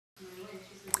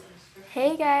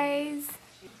Hey guys!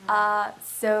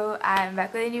 So I'm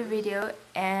back with a new video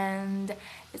and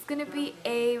it's gonna be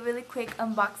a really quick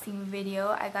unboxing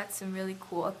video. I got some really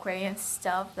cool aquarium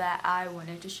stuff that I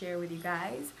wanted to share with you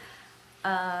guys.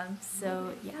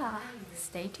 So yeah,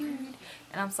 stay tuned.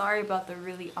 And I'm sorry about the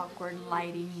really awkward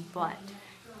lighting, but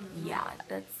yeah,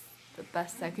 that's the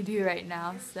best I could do right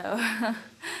now. So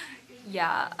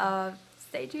yeah,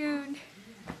 stay tuned.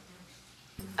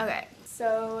 Okay,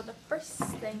 so the first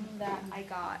thing that I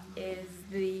got is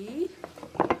the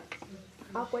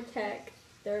Aquatech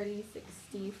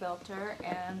 3060 filter,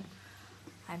 and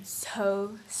I'm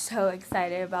so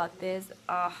excited about this.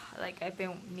 Like I've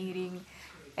been needing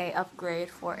a upgrade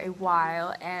for a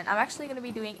while, and I'm actually going to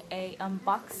be doing a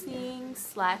unboxing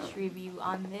 / review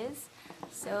on this.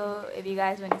 So if you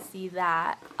guys want to see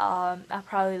that, I'll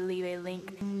probably leave a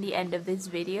link in the end of this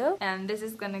video, and this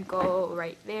is gonna go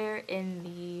right there in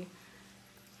the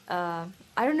I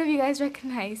don't know if you guys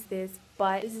recognize this,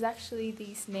 but this is actually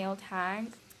the snail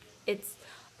tank. It's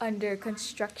under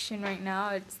construction right now.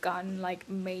 It's gotten like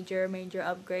major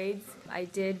upgrades. I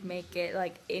did make it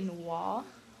like in wall,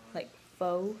 like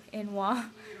faux in wall.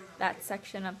 That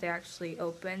section up there actually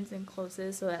opens and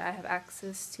closes so that I have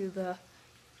access to the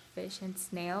fish and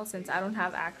snail, since I don't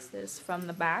have access from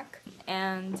the back.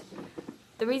 And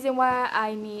the reason why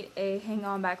I need a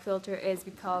hang-on back filter is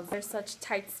because there's such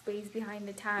tight space behind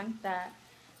the tank that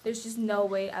there's just no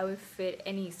way I would fit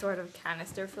any sort of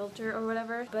canister filter or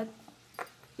whatever. But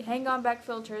the hang-on back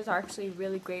filters are actually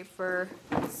really great for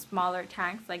smaller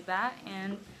tanks like that,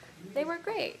 and they were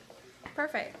great.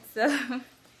 Perfect. So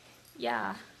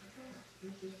yeah.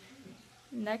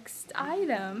 Next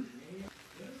item.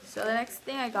 So the next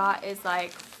thing I got is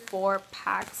like 4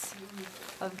 packs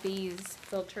of these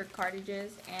filter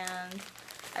cartridges, and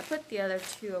I put the other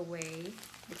 2 away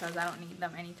because I don't need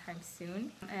them anytime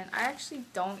soon. And I actually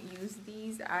don't use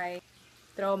these. I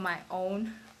throw my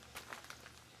own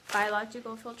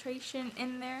biological filtration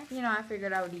in there. You know, I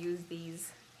figured I would use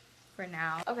these for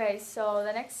now. Okay, so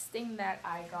the next thing that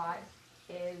I got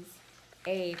is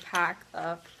a pack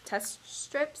of test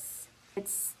strips.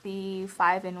 It's the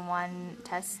 5-in-1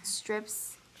 test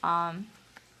strips.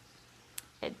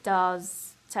 It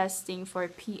does testing for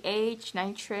pH,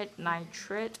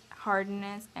 nitrate,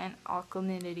 hardness, and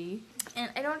alkalinity. And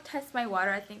I don't test my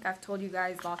water. I think I've told you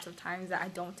guys lots of times that I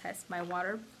don't test my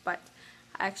water, but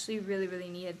I actually really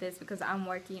needed this because I'm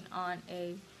working on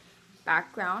a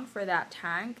background for that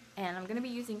tank, and I'm going to be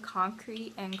using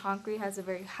concrete, and concrete has a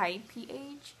very high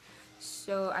pH.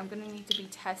 So I'm going to need to be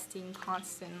testing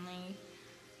constantly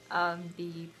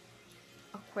the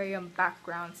aquarium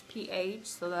background's pH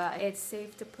so that it's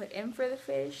safe to put in for the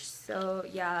fish. So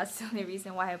yeah, that's the only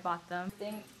reason why I bought them. The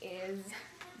thing is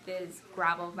this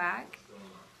gravel vac,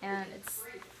 and it's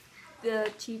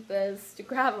the cheapest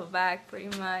gravel vac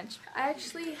pretty much. I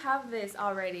actually have this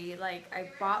already. Like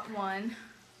I bought one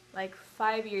like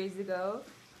 5 years ago,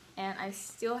 and I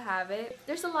still have it.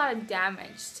 There's a lot of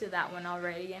damage to that one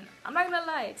already, and I'm not gonna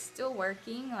lie, it's still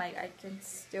working. Like I can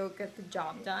still get the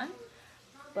job done,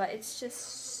 but it's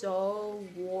just so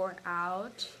worn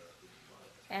out.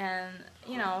 And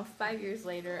you know, 5 years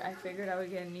later I figured I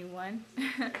would get a new one.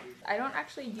 I don't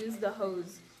actually use the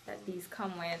hose that these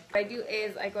come with. What I do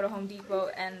is I go to Home Depot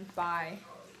and buy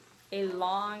a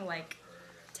long, like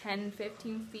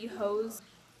 10-15 feet hose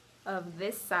of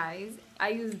this size. I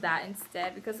use that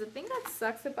instead because the thing that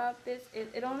sucks about this is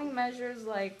it only measures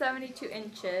like 72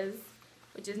 inches,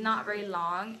 which is not very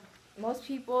long. Most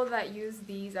people that use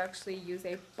these actually use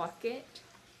a bucket,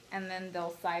 and then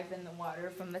they'll siphon the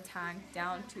water from the tank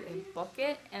down to a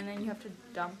bucket, and then you have to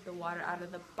dump the water out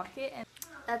of the bucket, and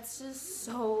that's just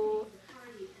so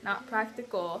not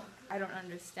practical. I don't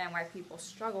understand why people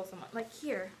struggle so much. Like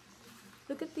here,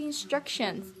 look at the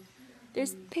instructions.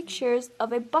 There's pictures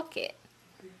of a bucket.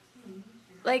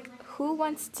 Like, who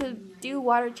wants to do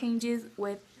water changes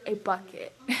with a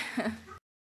bucket?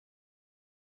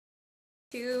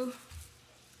 2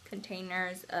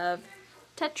 containers of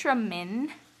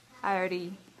Tetramin. I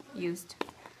already used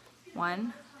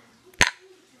one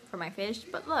for my fish,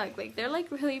 but look, like they're like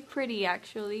really pretty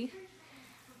actually,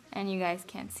 and you guys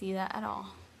can't see that at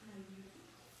all.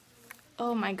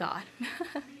 Oh my god.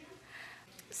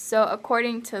 So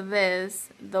according to this,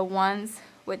 the ones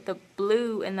with the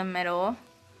blue in the middle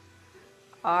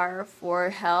are for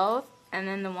health, and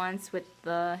then the ones with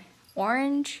the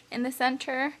orange in the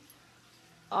center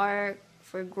are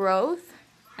for growth,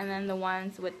 and then the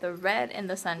ones with the red in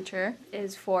the center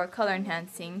is for color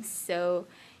enhancing. So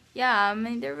yeah, I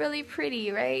mean, they're really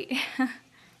pretty, right?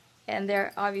 And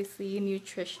they're obviously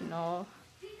nutritional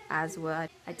as well.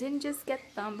 I didn't just get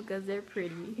them because they're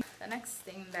pretty. The next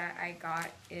thing that I got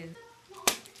is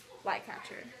light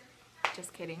catcher.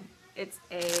 Just kidding. It's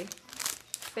a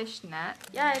fish net.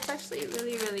 Yeah, it's actually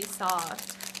really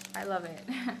soft. I love it.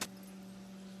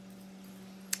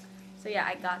 So yeah,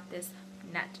 I got this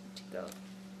net to go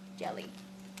jelly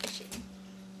fishing.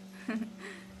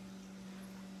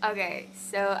 Okay,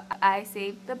 so I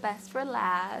saved the best for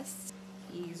last.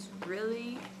 These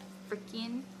really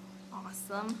freaking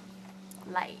awesome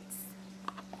lights.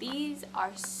 These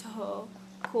are so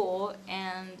cool,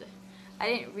 and I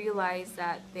didn't realize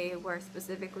that they were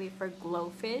specifically for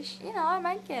glowfish. You know, I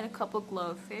might get a couple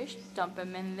glowfish, dump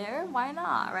them in there, why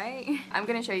not, right? I'm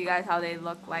gonna show you guys how they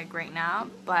look like right now,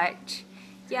 but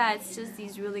yeah, it's just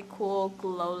these really cool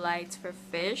glow lights for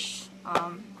fish.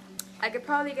 I could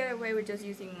probably get away with just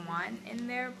using one in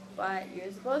there, but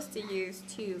you're supposed to use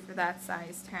two for that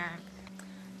size tank.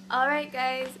 Alright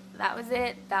guys, that was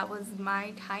it. That was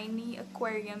my tiny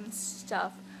aquarium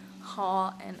stuff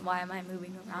haul. And why am I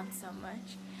moving around so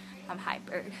much? I'm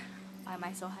hypered. Why am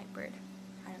I so hypered?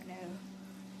 I don't know.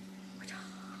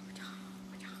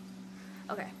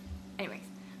 Okay, anyways.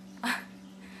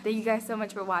 Thank you guys so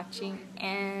much for watching,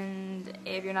 and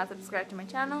if you're not subscribed to my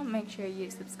channel, make sure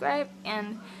you subscribe,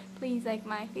 and please like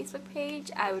my Facebook page.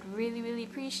 I would really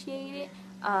appreciate it.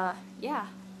 Yeah,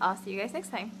 I'll see you guys next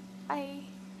time. Bye.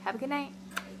 Have a good night.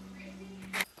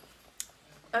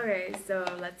 Okay, so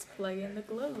let's plug in the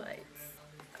glow lights.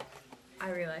 I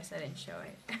realized I didn't show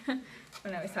it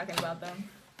when I was talking about them,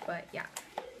 but yeah.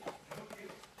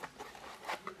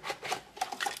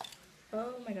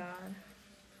 Oh my god.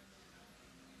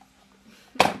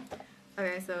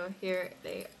 Okay, so here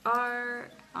they are.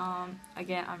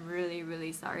 Again, I'm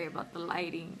really sorry about the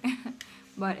lighting,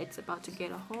 but it's about to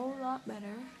get a whole lot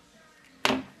better.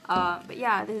 But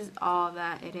yeah, this is all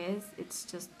that it is. It's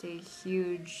just a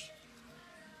huge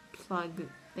plug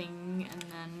thing, and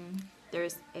then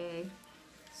there's a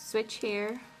switch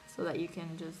here so that you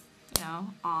can just, you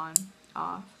know, on,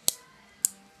 off,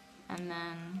 and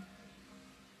then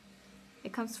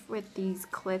it comes with these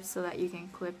clips so that you can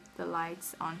clip the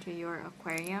lights onto your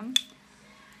aquarium.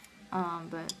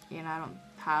 But you know, I don't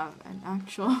have an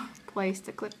actual place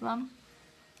to clip them.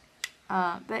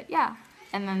 But yeah,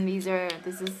 and then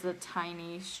this is a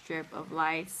tiny strip of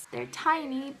lights. They're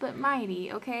tiny but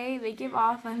mighty, okay? They give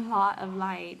off a lot of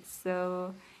light,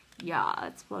 so yeah,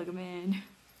 let's plug them in.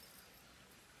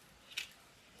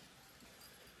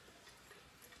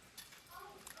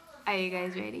 Are you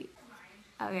guys ready?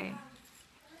 Okay.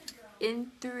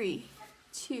 In 3,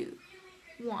 2,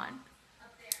 1.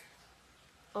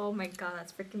 Oh my god,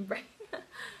 that's freaking bright.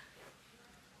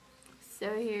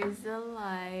 So here's the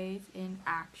light in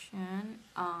action.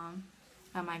 Am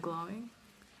I glowing?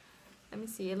 Let me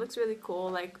see. It looks really cool,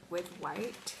 like with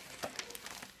white.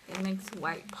 It makes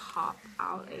white pop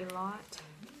out a lot.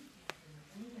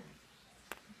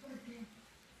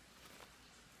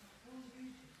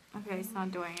 Okay, it's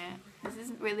not doing it. This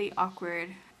is really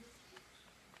awkward.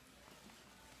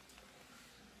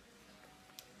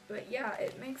 But yeah,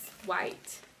 it makes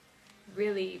white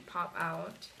really pop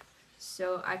out.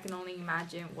 So I can only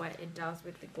imagine what it does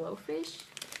with the glowfish.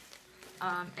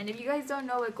 And if you guys don't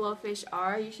know what glowfish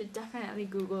are, you should definitely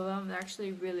Google them. They're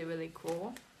actually really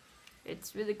cool.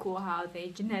 It's really cool how they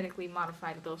genetically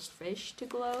modified those fish to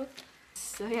glow.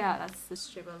 So yeah, that's the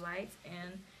strip of lights.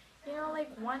 And you know,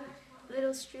 like one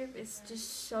little strip is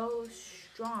just so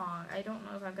strong. I don't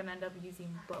know if I'm gonna end up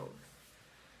using both.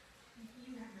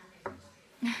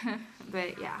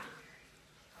 But yeah.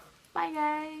 Bye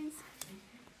guys.